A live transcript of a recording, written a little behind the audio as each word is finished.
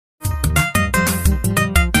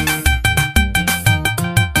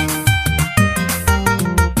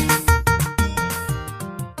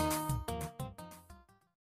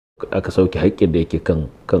aka sauke haƙƙin da yake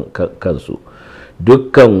kansu.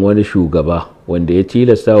 Dukkan wani shugaba wanda ya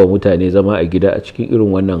tilasta wa mutane zama a gida a cikin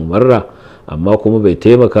irin wannan marra amma kuma bai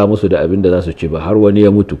taimaka musu da abin da za su ci ba har wani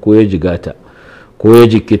ya mutu ko ya jigata ko ya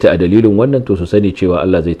jikkita a dalilin wannan, to su sani cewa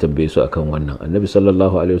Allah zai tambaye su akan wannan. Annabi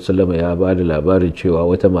sallallahu alaihi wasallam ya ba da labarin cewa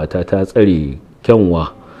wata mata ta tsare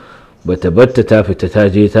kyanwa bata batta ta fita ta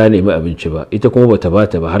je ta nemi abinci ba, ita kuma bata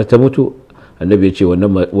bata ba har ta mutu. Annabi ya ce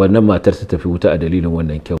wannan matar ta tafi wuta a dalilin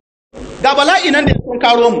wannan kyanwa. Ga bala'i nan da ya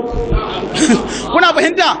tunkaro mu kuna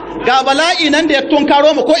fahimta, ga bala'i nan da ya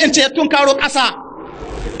tunkaro mu, ko in ce ya tunkaro ƙasa.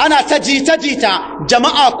 Ana ta jita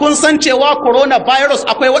jama'a, kun san cewa coronavirus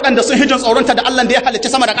akwai waɗanda sun hijin tsoronta da Allah da ya halicci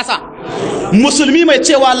sama da ƙasa. Musulmi mai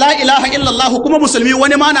cewa la ilaha illallah, kuma musulmi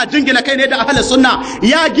wani ma na jingina kai ne da ahlus sunna,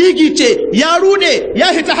 ya gigice ya rude ya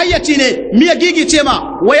hita hayyaci ne. Me ya gigice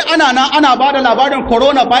ma? Wai ana ba da labarin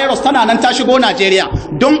coronavirus tana nan ta shigo Najeriya.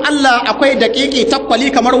 Don Allah akwai daƙiƙi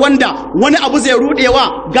takwali kamar wanda wani abu zai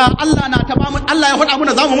rudewa ga Allah na ta bamu, Allah ya faɗa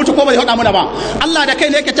muna zamu mutu ko bai faɗa muna ba. Allah da kai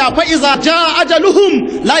ne yake ta fa iza jaa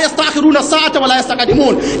ajaluhum la yastakhiruna sa'ata wa la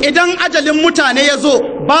yastaqdimun. Idan ajalin mutane yazo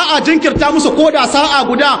ba a jinkirta musu ko da sa'a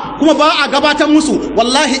guda, kuma ba a gabatar musu.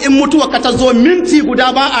 Wallahi in mutuwa ka ta zo minti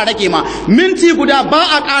guda ba a rage ma, minti guda ba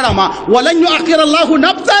a ƙara ma. Walan yu'akhkhira Allahu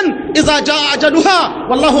nafsan idza jaa ajaluha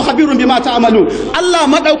wallahu khabirun bima ta'malun. Allah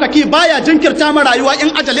madaukaki baya jinkirta ma rayuwa in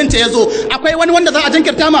ajalinta yazo. Akwai wani wanda za a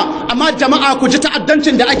jinkirta ma? Amma jama'a ku ji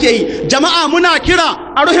ta'addancin da ake yi. Jama'a muna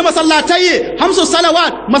kira a ruhe masallatai, hamsu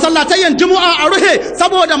salawat, masallatayen juma'a a ruhe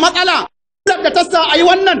saboda matsala da ta sa ayi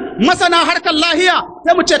wannan. Masana harkar lahiya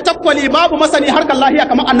sai mu ce takwali babu masani harkar lahiya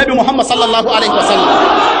kamar Annabi Muhammad sallallahu alaihi wasallam.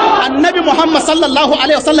 Annabi Muhammad sallallahu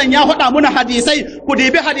alaihi wasallam ya faɗa muna hadisai, ku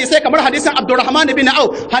dibi hadisai kamar hadisin Abdurrahman bin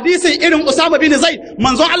Auf, hadisin irin Usama bin Zaid.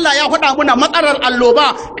 Manzon Allah ya faɗa muna matsalar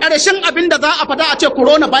alloba, ƙarshen abin da za a faɗa a ce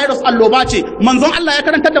coronavirus alloba ce. Manzon Allah ya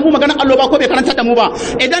karantar da mu maganar alloba ko bai karantar da mu ba?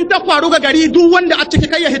 Idan ta faru ga gari, duk wanda a ciki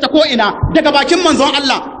kai ya hita ko ina daga bakin manzon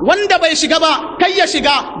Allah, wanda bai shiga ba kai ya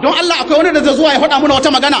shiga. Don Allah akwai wani da zai zuwa ya faɗa muna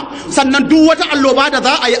wata magana. Sannan duk wata alloba da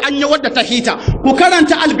za a yi an yi wadda ta hita. Ku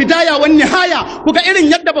karanta albidaya wan nihaya, ku ga irin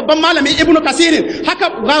yadda babban malami Ibn Kasirin, haka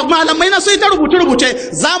malamai na sai ta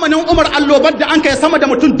rubuce zamanin Umar allobar da an kai sama da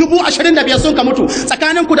mutum 25,000 sun ka mutu.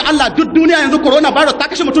 Tsakanin ku da Allah duk duniya yanzu coronavirus ta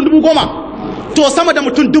kashe mutum 10,000. To sama da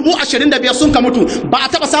mutum 25,000 sun ka mutu. Ba a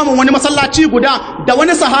taɓa samun wani masallaci guda da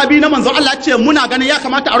wani sahabi na manzon Allah ce muna ganin ya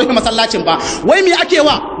kamata a rufe masallacin ba. Wai me ake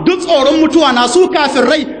wa? Duk tsoron mutuwa na su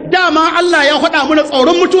kafirai. Dama Allah ya faɗa mana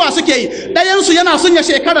tsoron mutuwa suke yi. Ɗayansu yana son ya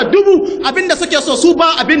shekara 1000, abinda suke so su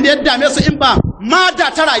ba abinda ya dame su in ba mada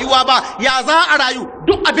ta rayuwa ba. Ya za a rayu?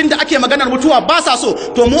 Duk abinda ake maganar mutuwa ba sa so.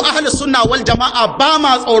 To mu ahlus sunna wal jama'a ba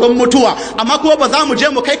ma tsoron mutuwa, amma kuma ba za mu je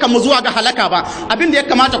mu kai kanmu zuwa ga halaka ba. Abinda ya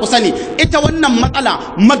kamata ku sani, ita wannan matsala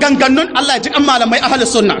maganganun Allah ya ji kan malamai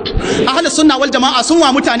ahlus sunna wal jama'a sun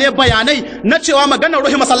wa mutane bayanai na cewa maganar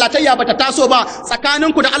ruhi masallatayya bata taso ba.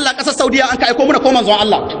 Tsakaninku da Allah, ƙasar Saudiya an ka aiko muna ko manzon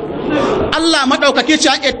Allah. Allah madaukake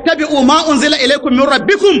cewa ittabi'u ma unzila ilaykum min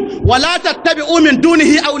rabbikum wa la tattabi'u min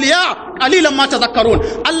dunihi awliya qalilan ma tadhakkarun.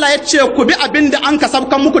 Allah ya ce ku bi abinda an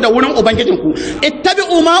kasabkan muku da wurin ubangijinku.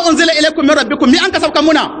 Ittabi'u ma unzila ilaykum min rabbikum, mi an kasabkan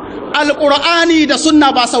muna? Alqur'ani da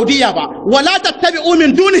sunna, ba Saudiya ba. Wala tattabi'u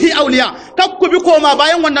min dunihi awliya, kakku bi koma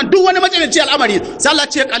bayan wannan duk wani majalinci al'amari. Sai Allah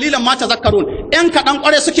ce qalilan ma tazakkarun, yan kadan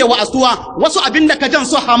kware suke wa'azuwa. Wasu abinda ka jan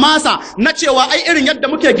su hamasa na cewa ai irin yadda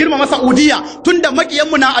muke girmama Saudiya, tunda makiyan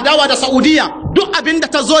mu na adawa da Saudiya, duk abinda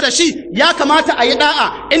ta zo da shi ya kamata a yi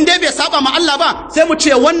da'a. In dai bai saba ma Allah ba sai mu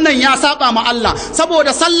ce wannan ya saba ma Allah.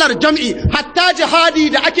 Saboda sallar jam'i, hatta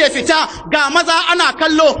jihadi da ake fita ga maza ana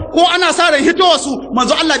kallo ko ana sa ran hito su,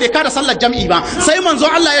 manzo Allah bai da sallar jam'i ba. Sai manzo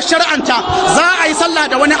Allah ya shar'anta za a yi sallah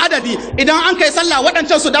da wani adadi. Idan an kai sallah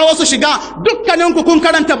waɗancan su dawo su shiga. Dukkanin ku kun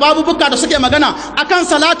karanta babubuka da suke magana akan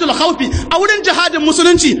salatul khawfi a wurin jihadin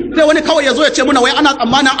musulunci. Sai wani kawai ya zo ya ce muna wai ana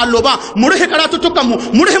tsammanin alloba, mu rufe karatutukan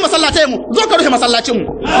mu rufe masallatai mu, zo ka rufe masallacin mu.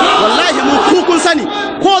 Wallahi mu ku kun sani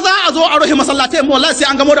ko za a zo a rufe masallatai mu, wallahi sai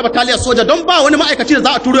an gamo da bataliyar soja, don ba wani ma'aikaci da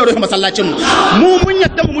za a turo ya rufe masallacin mu. Mun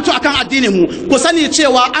yadda mu mutu akan addinin mu. Ku sani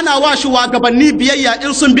cewa ana wa shugabanni biyayya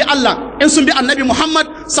in sun bi Allah, in sun bi Annabi Muhammad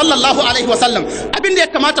sallallahu alaihi wasallam. Abin da ya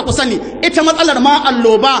kamata ku sani, ita matsalar ma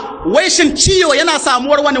alloba, wai shin ciwo yana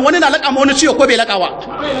samuwar wani na laƙa ma wani ciwo ko bai laƙawa?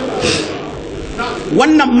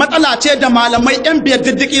 Wannan matsala ce da malamai yan biyar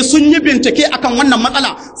diddiki sun yi bincike akan wannan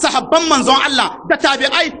matsala. Sahabban manzon Allah da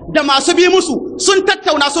tabi'ai da masu bi musu sun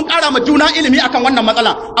tattauna, sun ƙara ma juna ilimi akan wannan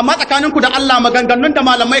matsala. Amma tsakaninku da Allah, maganganun da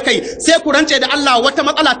malamai kai sai ku rance da Allah wata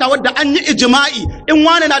matsala ta wadda an yi ijma'i in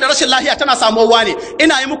wani na da rashin lafiya tana samuwa ne.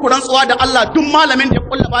 Ina yi muku rantsuwa da Allah, duk malamin da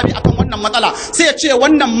kulla babi akan wannan matsala sai ya ce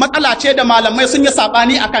wannan matsala ce da malamai sun yi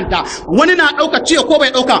sabani akan ta wani na dauka ciyo ko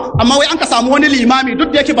bai dauka amma wai an ka samu wani limami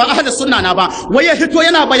duk da yake ba ahlus sunna na ba wai ya hito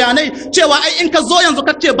yana bayanai cewa ai in ka zo yanzu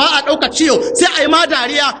ka ce ba a dauka ciyo sai ai ma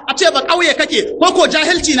dariya a ce ba kauye kake ko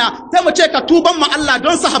jahilci na sai mu ce ka tuban ma Allah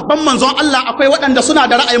don sahabban manzon Allah akwai waɗanda suna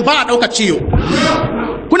da ra'ayin ba a dauka ciyo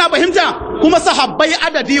kuna fahimta kuma sahabbai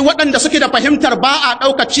adadi waɗanda suke da fahimtar ba a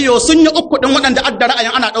ɗauka ciyo sun yi uku ɗin waɗanda adda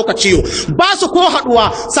ra'ayin ana ɗauka ciyo ba su ko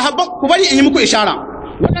haɗuwa sahabban ku bari in yi muku ishara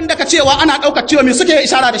waɗanda ka cewa ana ɗauka ciyo me suke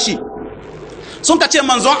ishara da shi sun ka ce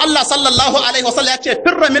manzon Allah sallallahu alaihi wasallam ya ce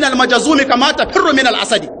firra min al-majazumi kama ta firru min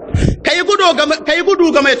al-asadi kai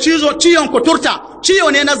gudu ga mai ciyon kuturta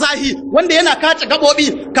ciyo ne na zahi wanda yana kace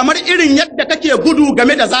gabobi kamar irin yadda kake gudu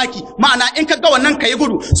game da zaki ma'ana in ka ga wannan kai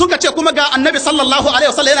gudu sun ka ce kuma ga annabi sallallahu alaihi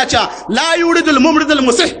wasallam yana cewa la yuridul mumridul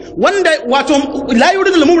musih wanda wato la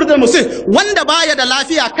yuridul mumridul musih wanda baya da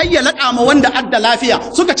lafiya kai ya laƙa ma wanda adda lafiya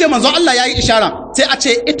suka ce manzo Allah yayi ishara sai a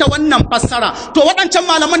ce ita wannan fassara to waɗancan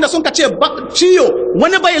malaman da sun ka ce ciyo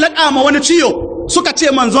wani bai laƙa ma wani ciyo suka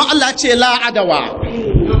ce manzon Allah ce la adawa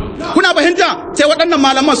kuna fahimta sai waɗannan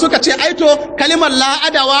malaman suka ce aito kalimar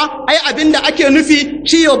la'adawa ai abinda ake nufi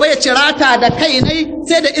ciyo bai cirata da kai ne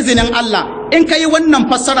sai da izinin Allah in kai wannan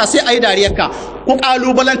fassara sai ayi dariyarka ku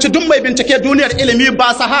kalubalanci duk mai bincike duniyar ilimi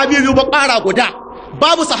ba sahabi ba ƙara guda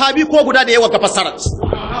babu sahabi ko guda da yawa ga fassarar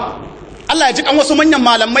Allah ya ji kan wasu manyan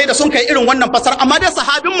malamai da sun kai irin wannan fassara amma dai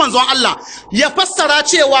sahabin manzon Allah ya fassara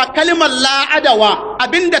cewa kalimar la'adawa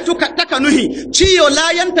abinda taka nuhi ciyo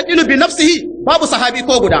la yantaqilu bi nafsihi babu sahabi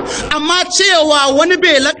ko guda amma cewa wani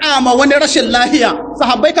bai laƙama wani rashin lahiya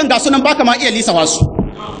sahabbai kan ga sunan baka ma iya lisa wasu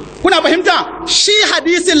kuna fahimta shi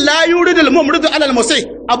hadisin la yuridul mumridu alal musai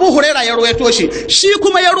Abu Huraira ya ruwaito shi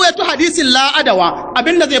kuma ya ruwaito hadisin la adawa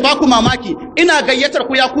abinda zai baku mamaki ina gayyatar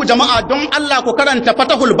ku ya ku jama'a don Allah ku karanta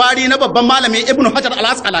Fatahul Bari na babban malami Ibn Hajar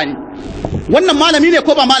al-Asqalani wannan malami ne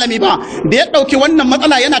ko ba malami ba da ya dauki wannan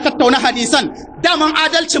matsala yana tattauna hadisan daman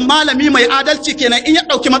adalcin malami mai adalci kenan in ya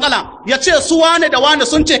dauki matsala ya ce su wane da wane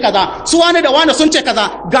sun ce kaza su wane da wane sun ce kaza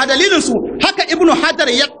ga dalilin su haka Ibn Hajar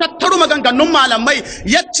ya tattaro maganganun malamai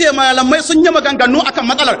ya ce malamai sun yi maganganu akan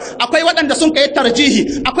matsalar akwai waɗanda sun kai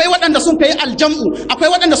tarjihi akwai waɗanda sun kai aljam'u akwai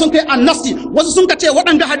waɗanda sun kai annasi wasu sun ce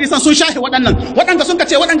waɗanda hadisan sun shahi waɗanda sun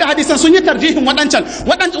ce waɗanda hadisan sun yi tarjihin waɗancan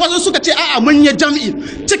wasu suka ce a'a mun yi jam'i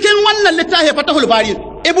cikin wannan littafi Fatahul Bari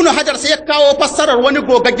Ibn Hajar sai ya kawo fassarar wani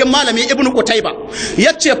gogaggen malami Ibn Qutayba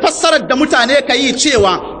yace fassarar da mutane kai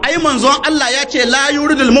cewa ai manzon Allah ya ce la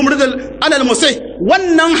yuridul mumridul alal musih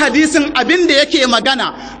wannan hadisin abin da yake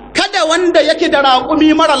magana kada wanda yake da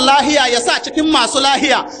raƙumi mara lahiya ya sa cikin masu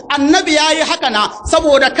lahiya annabi ya yi haka na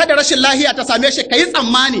saboda kada rashin lahiya ta same shi kayi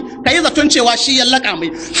tsammani kayi zaton cewa shi ya laƙa mai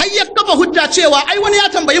har ya kafa hujja cewa ai wani ya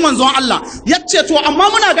tambayi manzon Allah ya ce to amma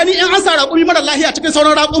muna gani in an sa raƙumi mara lahiya cikin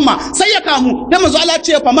sauran raƙumma sai ya kamu dan manzon Allah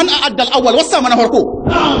ce fa man a'addal awwal wasa mana farko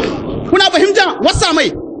kuna fahimta wasa mai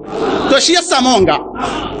to shi ya samu wanga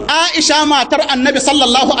Aisha matar Annabi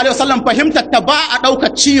sallallahu alaihi wasallam fahimtar ta ba a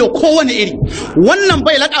ɗaukar ciyo kowane iri wannan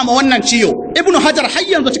bai laƙa ma wannan ciyo Ibn Hajar har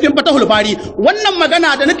yanzu cikin Fatahul Bari wannan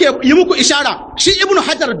magana da nake yi muku ishara shi Ibn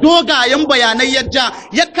Hajar dogayen bayanai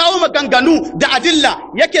ya kawo maganganu da adilla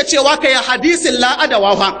yake cewa kai hadisin la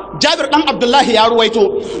adawa fa Jabir dan Abdullah ya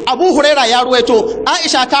ruwaito Abu Huraira ya ruwaito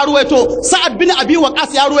Aisha ta ruwaito Sa'ad bin Abi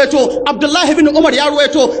Waqqas ya ruwaito Abdullah bin Umar ya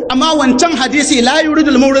ruwaito amma wancan hadisi la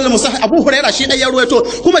yuridul mawridul musah Abu Huraira shi dai ya ruwaito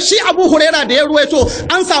kuma shi Abu Huraira da ya ruwaito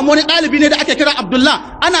an samu wani ɗalibi ne da ake kira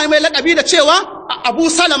Abdullah ana mai laƙabi da cewa Abu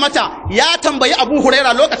Salamata ya tambayi Abu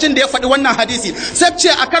Huraira lokacin da ya faɗi wannan hadisi sai ce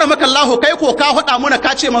a karamaka Allah kai ko ka faɗa muna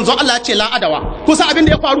ka ce manzon Allah ya ce la adawa kusa abin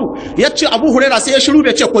da ya faru ya ce Abu Huraira sai ya shiru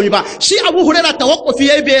bai ce komai ba shi Abu Huraira tawakkufi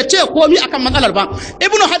yayi bai ce komai akan matsalar ba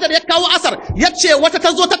Ibn Hajar ya kawo asar ya ce wata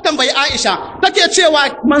ta zo ta tambayi Aisha take cewa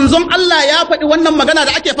manzon Allah ya faɗi wannan magana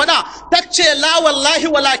da ake faɗa ta ce la wallahi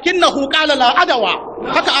walakinahu qala la adawa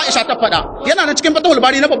haka Aisha ta faɗa yana nan cikin Fatahul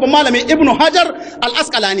Bari na babban malami Ibn Hajar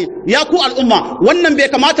al-Asqalani ya ku al'umma wannan bai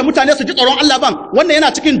kamata mutane su ji tsoron Allah ban wannan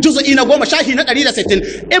yana cikin juz'i na 10 shahi na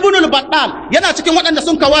 160 Ibn al-Battal yana cikin waɗanda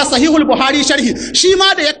sun kawo Sahihul Buhari sharhi shi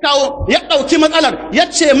ma da ya kawo ya dauki matsalar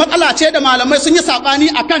yace matsala ce da malamai sun yi sabani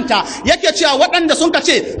akan ta yake cewa waɗanda sun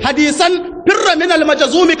kace hadisan firra min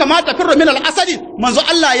al-majzumi kama ta firra min al-asadi manzo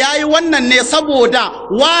Allah yayi wannan ne saboda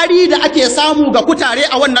wari da ake samu ga kutare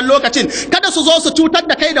a wannan lokacin kada su zo su cutar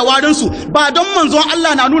da kai da warin su ba don manzo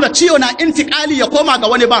Allah na nuna ciyo na intikali ya koma ga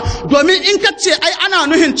wani ba domin in ka ce ai ana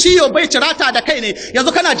nuhin ciyo bai cirata da kai ne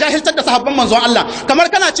yanzu kana jahiltar da sahabban manzo Allah kamar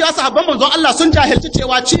kana cewa sahabban manzo Allah sun jahilci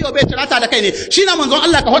cewa ciyo bai cirata da kai ne shi na manzo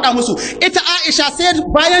Allah ka faɗa musu ita Aisha sai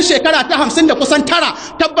bayan shekara ta 50 da kusan tara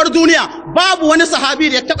tabbar duniya babu wani sahabi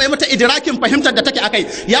da ya taba yi mata idraki tafarkin fahimtar da take akai.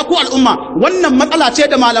 Ya ku al'umma, wannan matsala ce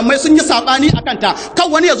da malamai sun yi sabani akan ta, kan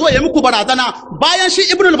wani ya zo ya muku barazana. Bayan shi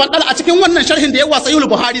Ibn al-Battal a cikin wannan sharhin da ya wasa Sahih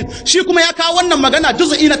Buhari, shi kuma ya kawo wannan magana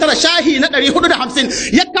juz'i na 9 shahi na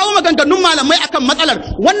 450, ya kawo maganganun malamai akan matsalar.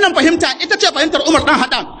 Wannan fahimta ita ce fahimtar Umar dan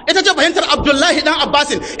Haddam, ita ce fahimtar Abdullahi dan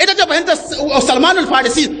Abbasin, ita ce fahimtar Salman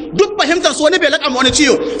al-Farisi. Duk fahimtar su wani bai laƙa wani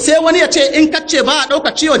ciwo, sai wani ya ce in kace ba a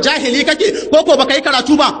ɗauka ciwo jahili kake ko baka yi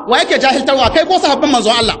karatu ba, wa yake jahiltarwa, kai ko sahabban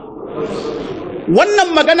manzon Allah.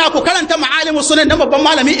 Wannan magana ku karanta ma'alimus sunan na babban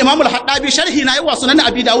malami Imam al-Haddabi sharhi na yawa sunan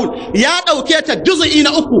Abi Dawud, ya dauke ta juz'i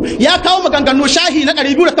na 3, ya kawo maganganu shahi na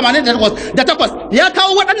 288, ya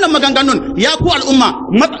kawo waɗannan maganganun. Ya ku al'umma,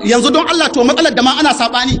 yanzu don Allah to matsalar da ma ana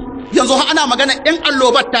sabani, yanzu ana magana in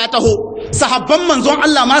allobar ta taho, sahabban manzon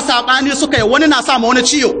Allah ma sabani suka yi, wani na sa ma wani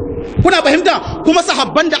ciyo. Kuna fahimta? Kuma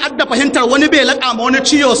sahabban da adda fahimtar wani bai laƙa ma wani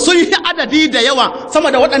ciyo sun yi adadi da yawa sama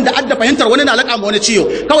da waɗanda adda fahimtar wani na laƙa ma wani ciyo.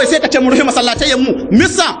 Kawai sai ka ce mu rufe masallatayen mu,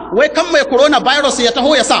 misa wai kan mai corona virus ya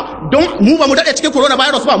taho ya sa, don mu ba mu daɗe cikin corona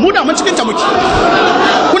virus ba, mu da mun cikin ta muke.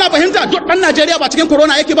 Kuna fahimta? Duk ɗan Najeriya ba cikin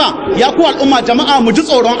corona yake ba. Ya ku al'umma, jama'a mu ji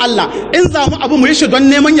tsoron Allah, in za mu abu mu yi shi don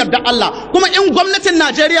neman yarda Allah. Kuma in gwamnatin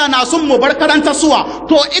Najeriya na son mu bar karanta suwa,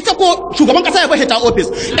 to ita ko shugaban ƙasa ya bashi ta ofis,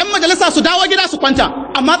 'yan majalisa su dawo gida su kwanta,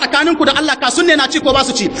 amma tsakaninku da Allah kasun ne na ci ko ba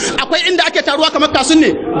su ci. Akwai inda ake taruwa kamar kasun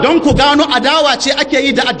ne, don ku gano adawa ce ake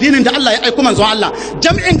yi da addinin da Allah ya aiko manzon Allah.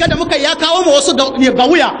 Jami'in ga da muka ya kawo mu wasu ga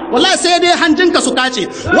wuya, wallahi sai dai hanjinka su kace.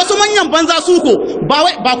 Wasu manyan banza su ko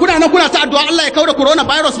ba kuna nan kuna ta addu'a Allah ya kawo da corona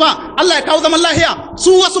virus ba, Allah ya kawo zaman lafiya.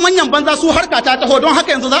 Su wasu manyan banza su harka ta taho, don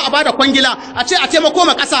haka yanzu za a bada kwangila a ce a taimako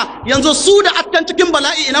ma kasa. Yanzu su da akkan cikin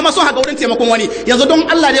bala'i ina ma sun haga wurin taimakon wani. Yanzu don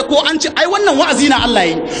Allah ne ko an ce ai wannan wa'azi na Allah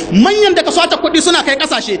yi. Manyan da ka swata kuɗi suna kai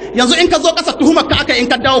kasashe, yanzu in ka zo kasar tuhumar ka aka in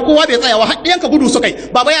ka dawo kowa bai tsayawa, haɗiyanka gudu su kai.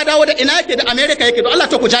 Baba ya dawo da ina yake da America yake, don Allah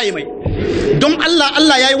to ku jaye mai. Don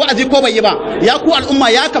Allah yayi wa'azi ko bai yi ba. Ya ku al'umma,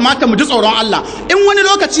 ya kamata mu ji tsoron Allah. In wani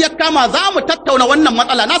lokaci ya kama za mu tattauna wannan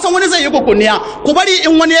matsala, na san wani zai yi gugunniya, ku bari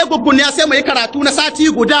in wani ya gugunniya sai mu yi karatu na sati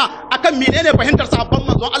guda akan menene fahimtar sahabban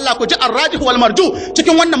manzon Allah, ku ji arrajih wal marju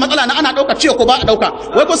cikin wannan matsala na ana dauka ciwo ko ba a dauka.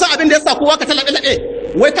 Wai kun san abin da yasa kowa ka talabe labe,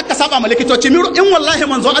 wai kakka saba ma likitoci. In wallahi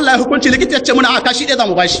manzon Allah ya hukunci likita ya ce muna a kashi ɗaya za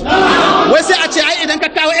mu bashi. Wai sai a ce ai idan ka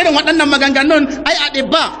kawo irin waɗannan maganganun ai a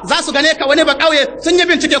ɗibba za su gane ka wani ba ƙauye. Sun yi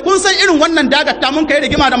bincike, kun san irin wannan dagatta mun kai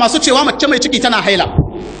rigima da masu cewa mace mai ciki tana haila.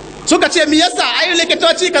 Suka ce mi yasa ai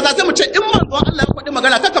likitoci kaza, sai mu ce in manzon Allah ya faɗi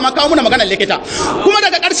magana kaka ma kawo muna maganar likita. Kuma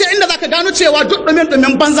daga ƙarshe inda zaka gano cewa duk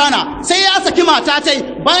dumin banzana, sai ya saki mata tai,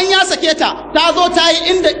 bayan ya sake ta zo ta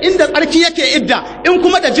yi inda tsarki yake idda, in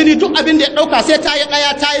kuma da jini duk abin da ya ɗauka sai ta yi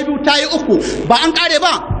ɗaya, ta yi biyu, ta yi uku, ba an ƙare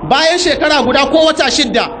ba. Bayan shekara guda ko wata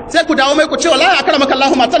 6 sai ku dawo mai ku ce wallahi akramaka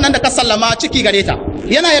Allahu matan nan da ka sallama ciki gare ta,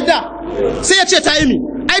 yana yadda sai ya ce ta yi mi,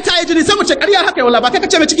 ai ta yi jini, sai mu ce ƙarya haka wallahi ba kai ka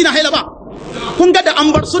ce mai ciki na haila ba. Kun ga da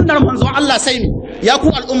an bar sunnar manzon Allah sai mi. Ya ku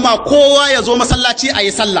al'umma, kowa ya zo masallaci a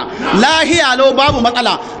yi sallah lahiya lau babu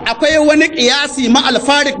matsala. Akwai wani kiyasi ma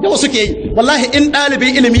alfarik da wasu ke yi, wallahi in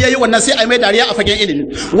ɗalibin ilimi yayi wannan sai a mai dariya a fagen ilimi.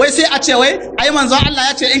 Wai sai a ce wai ai manzon Allah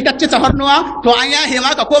ya ce in ka ci tafarnuwa to an yahe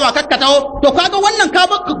ma ka koma kakkataho. To kaga wannan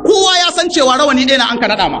kowa ya san cewa rawani ɗaya na an ka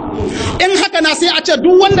naɗa ma. In haka na sai a ce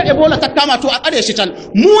duk wanda Ebola ta kama to a tsare shi can.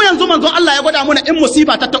 Mu yanzu manzon Allah ya gwada mana in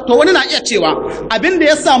musiba ta to wani na iya cewa abin da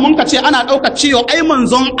yasa mun ka ce ana ɗaukar ciwo, ai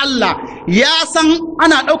manzon Allah ya san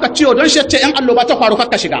ana ɗaukar ciwo don shi ce in alloba ta faru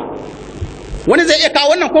kakka shiga. Wani zai iya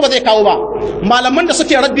kawo wannan ko ba zai kawo ba. Malaman da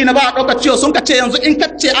suke raddi na ba a ɗaukar ciwo sun ka ce yanzu in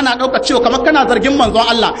kace ana ɗaukar ciwo kamar kana zargin manzon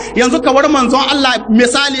Allah. Yanzu kawar manzon Allah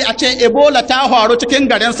misali a ce Ebola ta faru cikin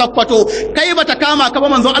garin Sokoto, kai bata kama ka ba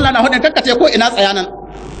manzon Allah na hudin kakkace ko ina tsayanan.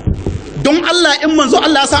 Don Allah in manzon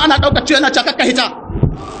Allah ya san ana ɗaukar ciwo yana ce kakka hita.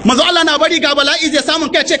 Manzon Allah na bari ga bala'i zai samun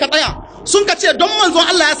kai ce ka tsaya. Sun ka ce don manzon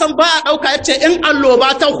Allah ya san ba a ɗauka, ya ce in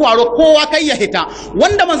alloba ta kwaro kowa kai ya hita.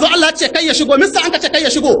 Wanda manzon Allah ya ce kai ya shigo, mista an ka ce kai ya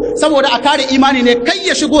shigo saboda a kare imani ne, kai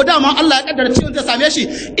ya shigo dama Allah ya kaddara ciwon zai same shi,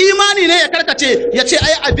 imani ne ya karkace ya ce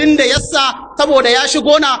ai abin da yasa saboda ya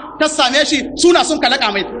shigo na ta same shi suna sun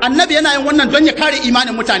kalaka mai. Annabi yana yin wannan don ya kare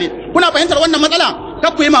imanin mutane. Kuna fahimtar wannan matsala?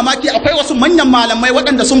 Kar ku yi mamaki, akwai wasu manyan malamai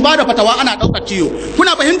waɗanda sun bada fatawa ana ɗaukar ciwo.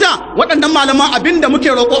 Kuna fahimta? Waɗannan malaman abinda muke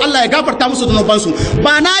roƙo Allah ya gafarta musu zunubansu.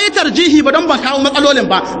 Ba na yi tarjihi ba don ban kawo matsalolin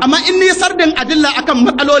ba, amma in ni sardin adilla akan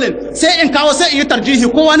matsalolin sai in kawo sai in yi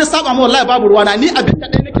tarjihi, ko wani saba ma wallahi babu ruwana. Ni abin da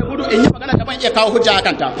ɗaya nake gudu in yi magana da ban iya kawo hujja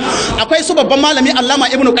akan ta. Akwai su babban malami Allama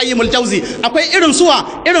Ibn Qayyim al-Jawzi, akwai irin su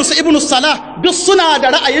Ibn Salah, duk suna da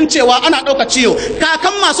ra'ayin cewa ana ɗaukar ciwo.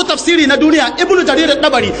 Kakan masu tafsiri na duniya Ibn Jarir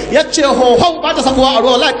al-Tabari yace ho ba ta sabuwa a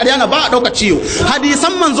ruwa, wallahi ƙarya na ba a ɗaukar ciwo.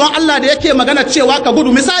 Hadisan manzon Allah da yake magana cewa ka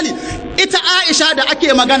gudu, misali ita Aisha da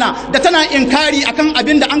ake magana da tana inkari akan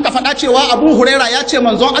abin da an ka faɗa cewa Abu Huraira ya ce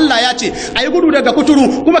manzon Allah ya ce ayi gudu daga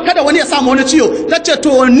kuturu kuma kada wani ya samu wani ciwo tace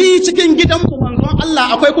to ni cikin gidanmu manzon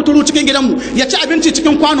Allah akwai kuturu cikin gidanmu ya ci abinci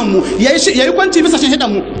cikin kwanonmu yayi kwanci bisa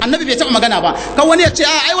hidanmu annabi bai taɓa magana ba kan wani ya ce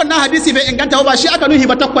ai wannan hadisi bai inganta ba shi aka nuhi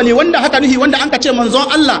ba takwali wanda haka nuhi wanda an ka ce manzon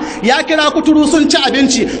Allah ya kira kuturu sun ci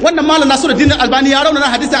abinci wannan malam Nasiruddin Albani ya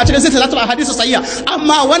raunana hadisi a cikin silsilatul ahadith sahiha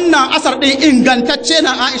amma wannan asar din ingantacce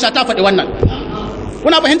na Aisha ta faɗi wannan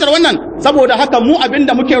kuna fahimtar wannan saboda haka mu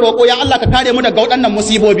abinda muke roƙo ya Allah ka kare mu daga waɗannan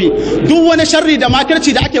musibobi duk wani sharri da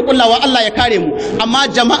makirci da ake kullawa Allah ya kare mu amma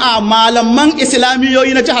jama'a malaman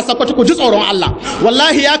islamiyoyi na jihar Sokoto ku ji tsoron Allah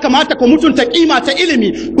wallahi ya kamata ku mutunta kima ta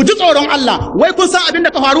ilimi ku ji tsoron Allah wai kun san abinda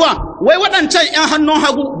ka faruwa wai waɗancan 'yan hannun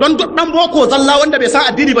hagu don duk ɗan boko zalla wanda bai san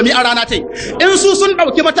addini ba mi a rana tai in su sun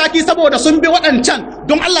ɗauki mataki saboda sun bi waɗancan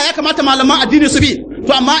don Allah ya kamata malaman addini su bi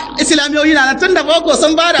to amma islamiyoyi na tun da boko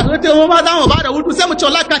sun bada hutu mu ma za mu bada hutu sai mu ce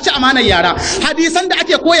wallahi ka ci amanar yara hadisan da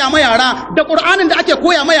ake koya ma yara da qur'anin da ake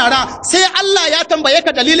koya ma yara sai Allah ya tambaye ka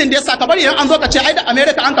dalilin da yasa ka bari an zo ka ce ai da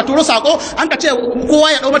America an ka turo sako an ka ce kowa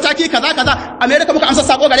ya dau mataki kaza kaza America muka amsa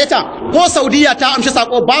sako gare ta ko Saudiya ta amshi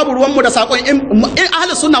sako babu ruwan mu da sakon in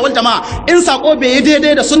ahli sunna wal jamaa in sako bai yi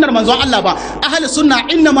daidai da sunnar manzon Allah ba ahli sunna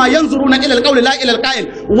inna ma yanzuruna ila alqawli la ila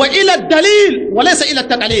alqa'il wa ila dalil wa laysa ila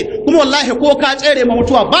taqlid kuma wallahi ko ka tsere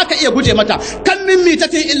mutuwa baka iya guje mata kan min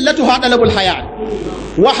mitatin illatuha dalabul hayat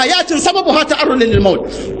wa hayatin sababuha ta'arrun lil maut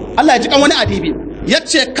Allah ya ji kan wani adibi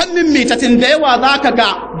yace kan min mitatin da yawa zaka ga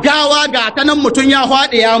gawa ga ta nan mutun ya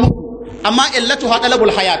hwade ya mutu amma illatuha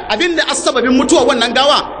dalabul hayat abinda asbabin mutuwa wannan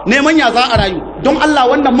gawa neman ya za a rayu don Allah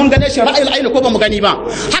wannan mun gane shi ra'ayil aini ko ba mu gani ba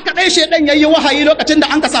haka dai shedan yayi wahayi lokacin da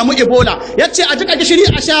an ka samu ebola yace a jika gishiri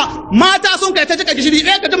a sha mata sun kai ta jika gishiri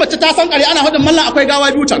ɗaya ka ji mace ta san kare ana hadin mallan akwai gawa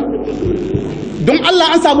biyu can don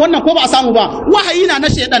Allah an samu wannan ko ba a samu ba wahayi na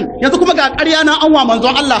shedan yanzu kuma ga ƙarya na an wa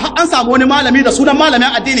manzon Allah an samu wani malami da sunan malamin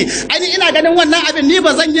addini ai ina ganin wannan abin ni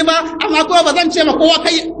ba zan yi ba amma kuma ba zan ce ma kowa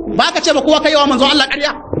kai baka ce ma kowa kai wa manzon Allah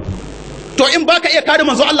ƙarya to in baka iya kare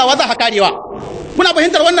manzon Allah wa za ka karewa kuna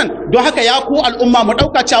fahimtar wannan don haka ya ku al'umma mu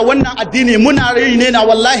dauka cewa wannan addini muna rai ne na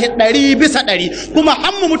wallahi 100% kuma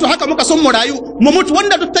har mu mutu haka muka son mu rayu mu mutu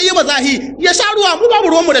wanda duk tayi mazahi ya sha ruwa mu babu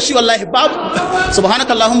ruwan mu da shi wallahi babu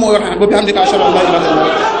subhanakallahumma wa bihamdika ashhadu an la ilaha illa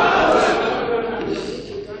anta